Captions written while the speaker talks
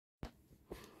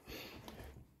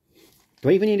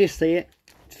don't even need to say it.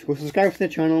 Just go subscribe to the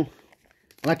channel.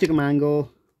 Electric Mango.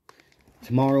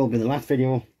 Tomorrow will be the last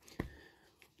video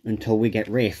until we get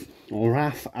Wraith or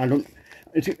Wrath. I don't.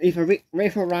 It's either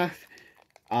Wraith or Wrath.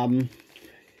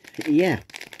 Yeah.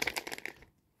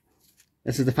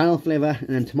 This is the final flavour, and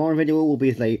then tomorrow video will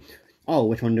be like, oh,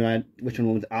 which one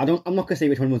was, I'm not gonna say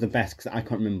which one was the best because I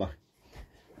can't remember.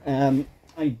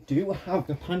 I do have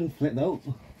the pamphlet though.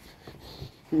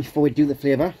 Before we do the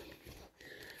flavour,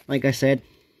 like I said,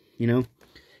 you know,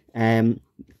 I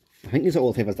think these are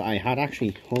all flavours that I had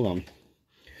actually. Hold on.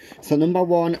 So number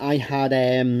 1, I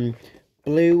had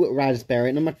blue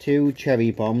raspberry. Number 2, cherry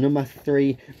bomb. Number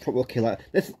 3, tropical killer.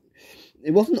 This,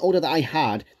 it wasn't the order that I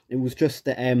had. It was just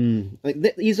the like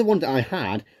these are the ones that I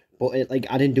had, but it, like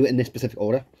I didn't do it in this specific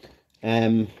order.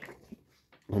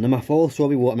 Number 4,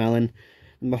 strawberry watermelon.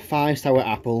 Number 5, sour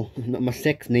apple. Number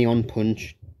 6, neon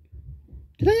punch.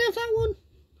 Did I have that one?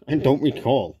 I don't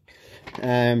recall.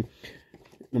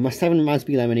 Number 7,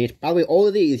 raspberry lemonade. By the way, all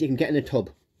of these you can get in a tub.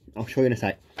 I'll show you in a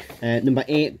sec. Number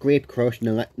 8, grape crush.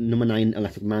 And number 9,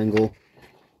 electric mango,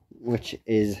 which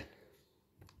is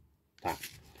that.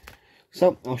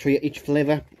 So I'll show you each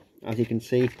flavour. As you can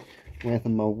see, where's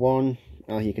number 1?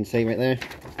 As you can see right there.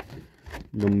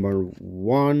 Number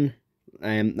 1,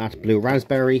 that's blue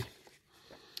raspberry.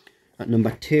 At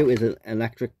number 2 is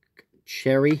electric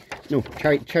cherry. No,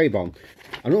 cherry bomb.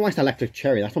 I don't know why it's electric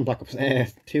cherry. That's on Black Ops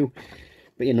 2.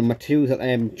 But yeah, number 2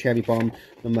 is cherry bomb.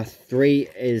 Number 3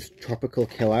 is tropical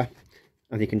killer,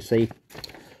 as you can see.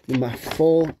 Number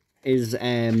 4 is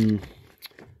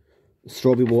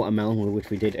strawberry watermelon,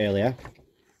 which we did earlier,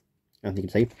 as you can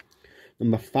see.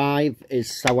 Number 5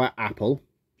 is sour apple,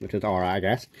 which is alright, I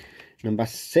guess. Number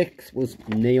 6 was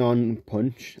neon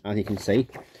punch, as you can see.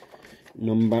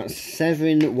 Number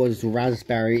 7 was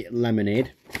raspberry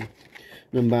lemonade.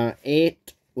 Number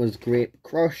 8 was grape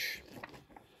crush.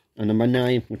 And number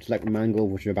 9, which is like mango,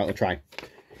 which we're about to try.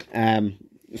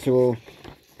 So,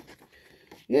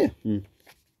 yeah.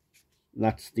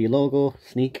 That's the logo,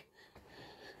 Sneak.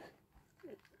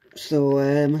 So,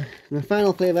 the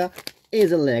final flavour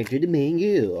is electric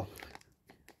mango.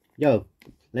 Yo,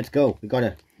 let's go. We got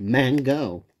a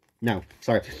mango. No,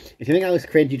 sorry. If you think I was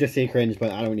cringe, you just say cringe,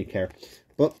 but I don't really care.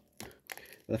 But,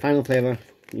 the final flavour,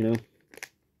 you know.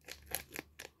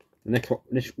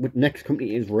 The next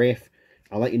company is Wraith.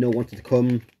 I'll let you know once it's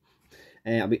come.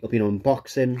 I'll be up in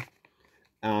unboxing.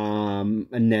 And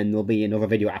then there'll be another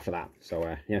video after that.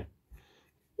 So, yeah.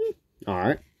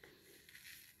 Alright.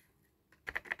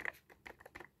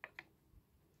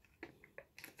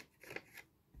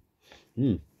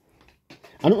 I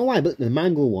don't know why, but the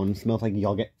mango one smells like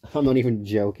yogurt. I'm not even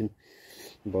joking.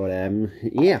 But,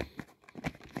 yeah.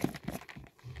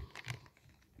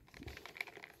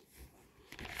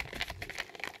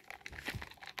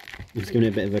 Just giving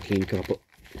it a bit of a clean cut, but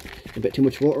a bit too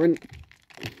much water in.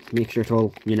 Make sure it's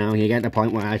all, you know, you get the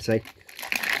point where I say.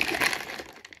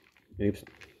 Oops.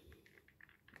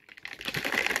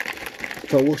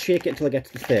 So we'll shake it until it gets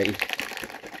to 30.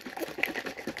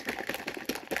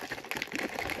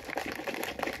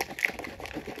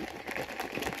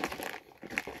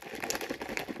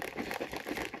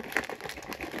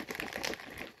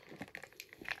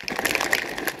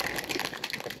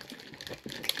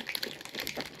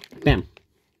 Bam.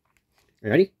 Are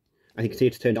you ready? As you can see,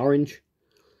 it's turned orange.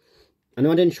 I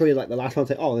know I didn't show you like the last one,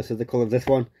 say, oh, this is the colour of this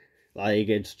one. Like,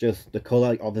 it's just the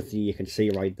colour, obviously you can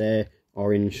see right there,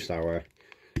 orange, so,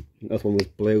 this one was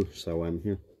blue, so,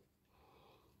 yeah.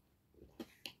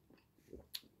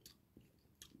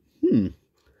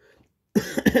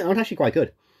 That was actually quite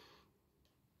good.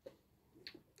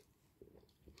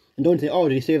 And don't say, oh,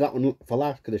 did you save that one for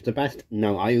last, because it's the best?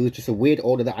 No, it was just a weird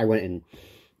order that I went in,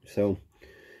 so...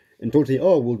 And don't say,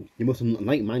 oh, well, you mustn't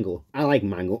like mango. I like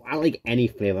mango. I like any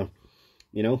flavour,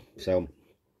 you know? So,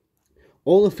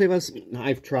 all the flavours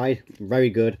I've tried, very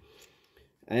good.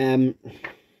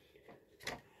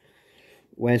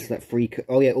 Where's that free...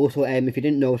 Oh, yeah, also, if you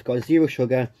didn't know, it's got 0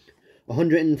 sugar,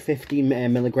 150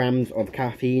 milligrams of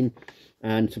caffeine,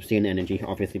 and sustained energy,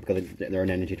 obviously, because they're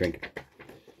an energy drink.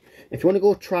 If you want to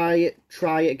go try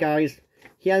it, guys.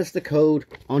 Here's the code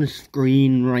on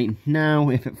screen right now,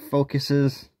 if it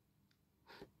focuses.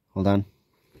 Hold on.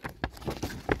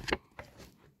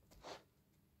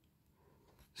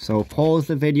 So pause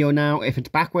the video now. If it's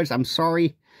backwards, I'm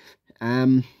sorry.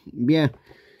 Yeah.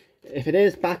 If it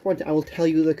is backwards, I will tell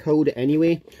you the code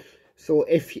anyway. So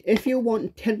if you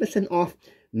want 10% off,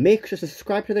 make sure to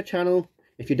subscribe to the channel.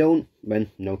 If you don't, then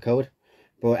no code.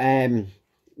 But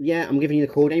yeah, I'm giving you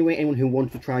the code anyway. Anyone who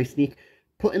wants to try Sneak,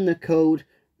 put in the code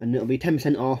and it'll be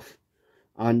 10% off.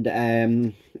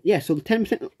 And yeah, so the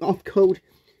 10% off code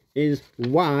is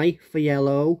Y for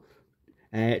yellow,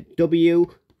 W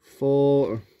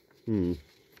for I'm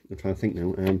trying to think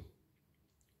now.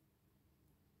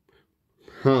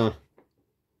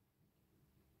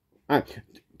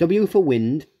 W for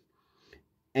wind,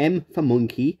 M for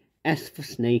monkey, S for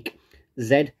snake,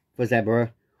 Z for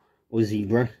zebra or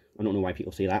zebra. I don't know why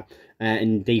people say that.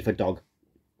 And D for dog.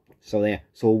 So there.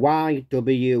 So Y,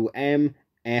 W, M,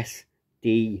 S,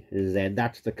 D, Z.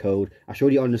 That's the code. I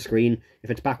showed you on the screen.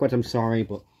 If it's backwards, I'm sorry,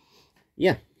 but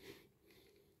yeah.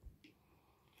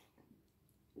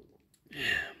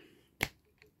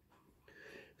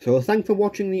 So thanks for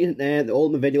watching all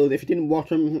my videos. If you didn't watch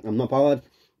them, I'm not bothered.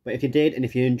 But if you did, and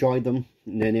if you enjoyed them,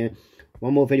 then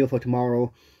one more video for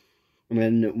tomorrow. And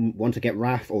then once I get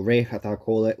Wrath or Wraith, as I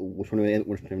call it, whichever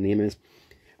the name is,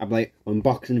 I'll be like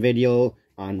unboxing video.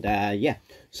 And yeah,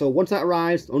 so once that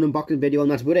arrives, unboxing video, and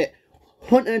that's about it.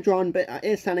 Hunter John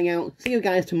is signing out. See you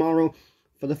guys tomorrow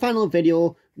for the final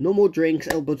video. No more drinks.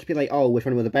 It'll just be like, oh, which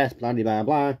one was the best, blah blah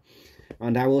blah.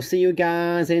 And I will see you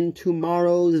guys in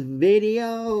tomorrow's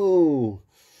video.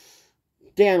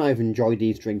 Damn, I've enjoyed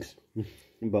these drinks.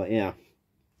 But yeah,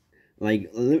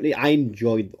 like literally, I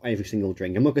enjoyed every single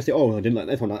drink. I'm not gonna say, oh, I didn't like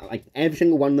this one. Like every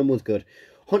single one of them was good.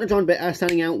 Hunter John Bitter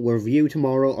signing out. Review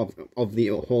tomorrow of the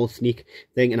whole sneak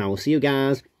thing, and I will see you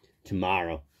guys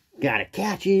tomorrow. Gotta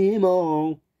catch him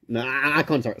all. Nah, I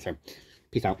can't. Sorry.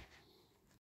 Peace out.